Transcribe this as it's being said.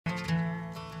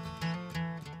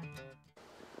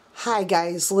Hi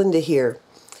guys, Linda here.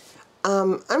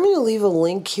 I'm going to leave a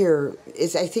link here.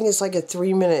 I think it's like a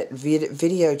 3-minute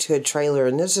video to a trailer,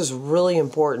 and this is really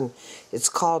important. It's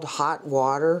called Hot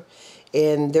Water,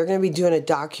 and they're going to be doing a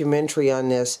documentary on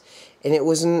this. And it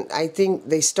wasn't, I think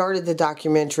they started the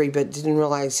documentary but didn't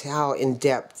realize how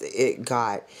in-depth it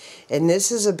got. And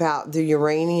this is about the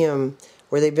uranium,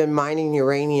 where they've been mining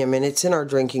uranium, and it's in our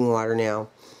drinking water now.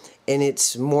 And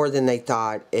it's more than they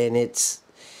thought, and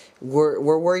we're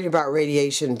worried about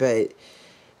radiation, but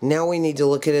now we need to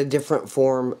look at a different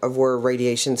form of where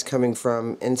radiation's coming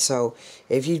from. And so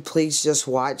if you'd please just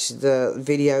watch the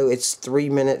video. It's 3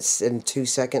 minutes and 2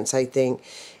 seconds, I think.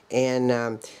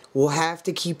 And we'll have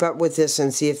to keep up with this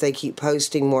and see if they keep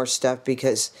posting more stuff,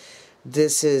 because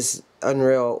this is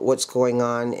unreal what's going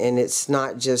on, and it's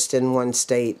not just in one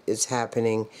state, it's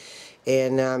happening.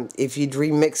 And if you'd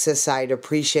remix this, I'd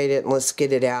appreciate it, and let's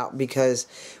get it out, because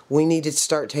we need to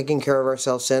start taking care of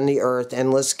ourselves and the earth,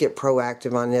 and let's get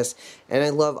proactive on this. And I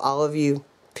love all of you.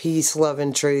 Peace, love,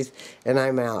 and truth, and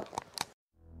I'm out.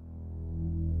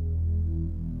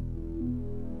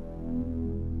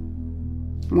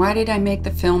 Why did I make the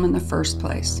film in the first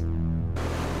place?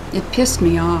 It pissed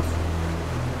me off.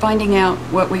 Finding out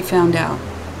what we found out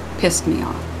pissed me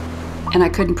off. And I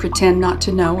couldn't pretend not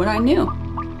to know what I knew.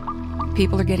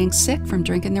 People are getting sick from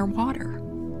drinking their water.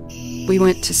 We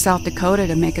went to South Dakota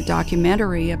to make a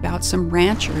documentary about some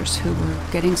ranchers who were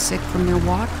getting sick from their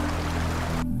water.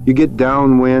 You get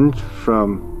downwind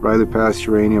from Riley Pass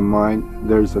uranium mine,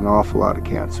 there's an awful lot of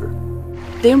cancer.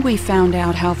 Then we found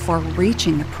out how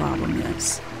far-reaching the problem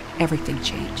is. Everything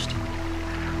changed.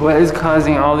 What is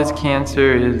causing all this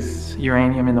cancer is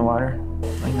uranium in the water.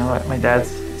 I know my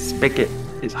dad's spigot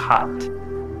is hot.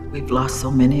 We've lost so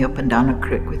many up and down a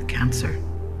creek with cancer,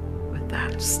 with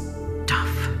that stuff.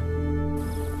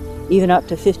 Even up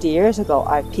to 50 years ago,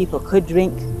 our people could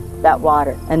drink that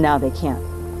water, and now they can't.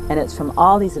 And it's from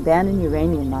all these abandoned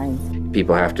uranium mines.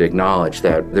 People have to acknowledge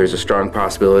that there's a strong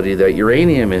possibility that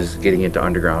uranium is getting into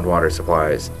underground water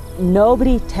supplies.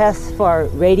 Nobody tests for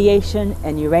radiation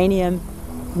and uranium.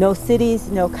 No cities,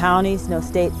 no counties, no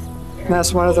states. And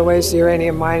that's one of the ways the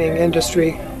uranium mining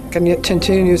industry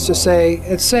continues to say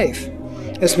it's safe.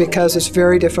 It's because it's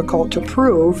very difficult to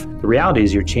prove. The reality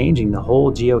is you're changing the whole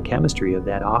geochemistry of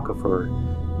that aquifer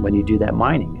when you do that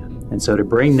mining. And so to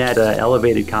bring that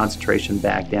elevated concentration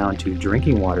back down to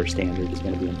drinking water standard is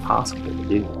going to be impossible to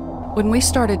do. When we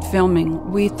started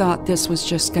filming, we thought this was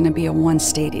just going to be a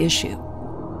one-state issue.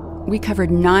 We covered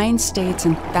 9 states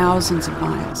and thousands of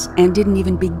miles and didn't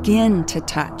even begin to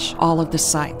touch all of the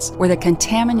sites where the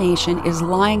contamination is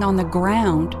lying on the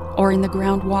ground or in the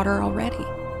groundwater already.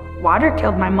 Water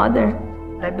killed my mother.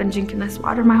 I've been drinking this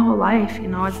water my whole life, you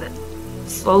know, as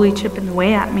it's slowly chipping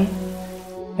away at me.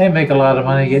 They make a lot of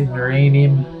money getting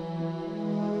uranium.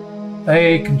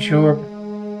 They can sure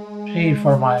pay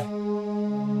for my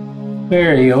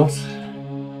burials.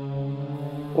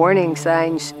 Warning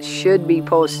signs should be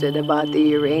posted about the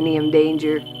uranium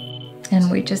danger.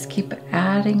 And we just keep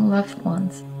adding loved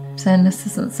ones, saying this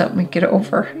isn't something we get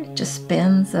over. It just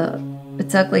spins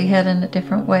its ugly head in a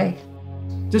different way.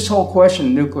 This whole question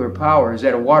of nuclear power is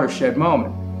at a watershed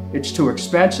moment. It's too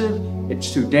expensive,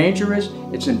 it's too dangerous,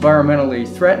 it's environmentally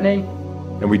threatening.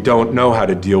 And we don't know how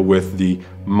to deal with the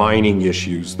mining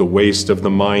issues, the waste of the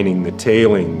mining, the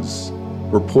tailings.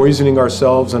 We're poisoning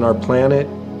ourselves and our planet,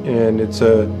 and it's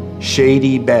a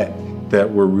shady bet that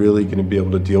we're really going to be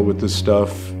able to deal with this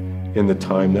stuff in the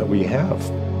time that we have.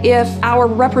 If our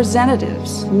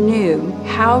representatives knew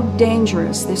how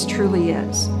dangerous this truly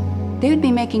is, they would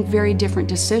be making very different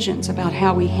decisions about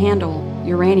how we handle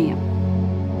uranium.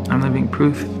 I'm living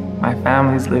proof. My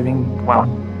family's living, well,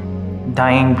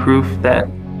 dying proof that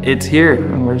it's here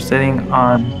and we're sitting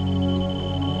on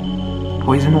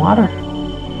poison water.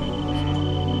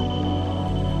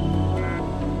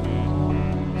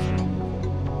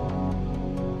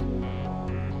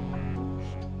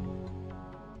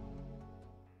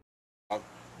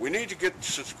 We need to get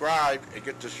subscribed and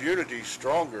get this unity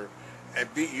stronger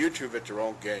and beat YouTube at their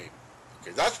own game.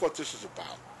 Okay, that's what this is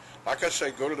about. Like I say,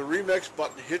 go to the remix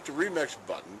button, hit the remix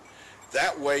button.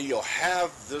 That way you'll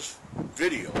have this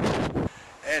video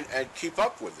and keep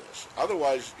up with this.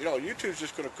 Otherwise, you know, YouTube's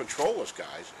just going to control us,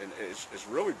 guys, and it's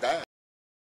really bad.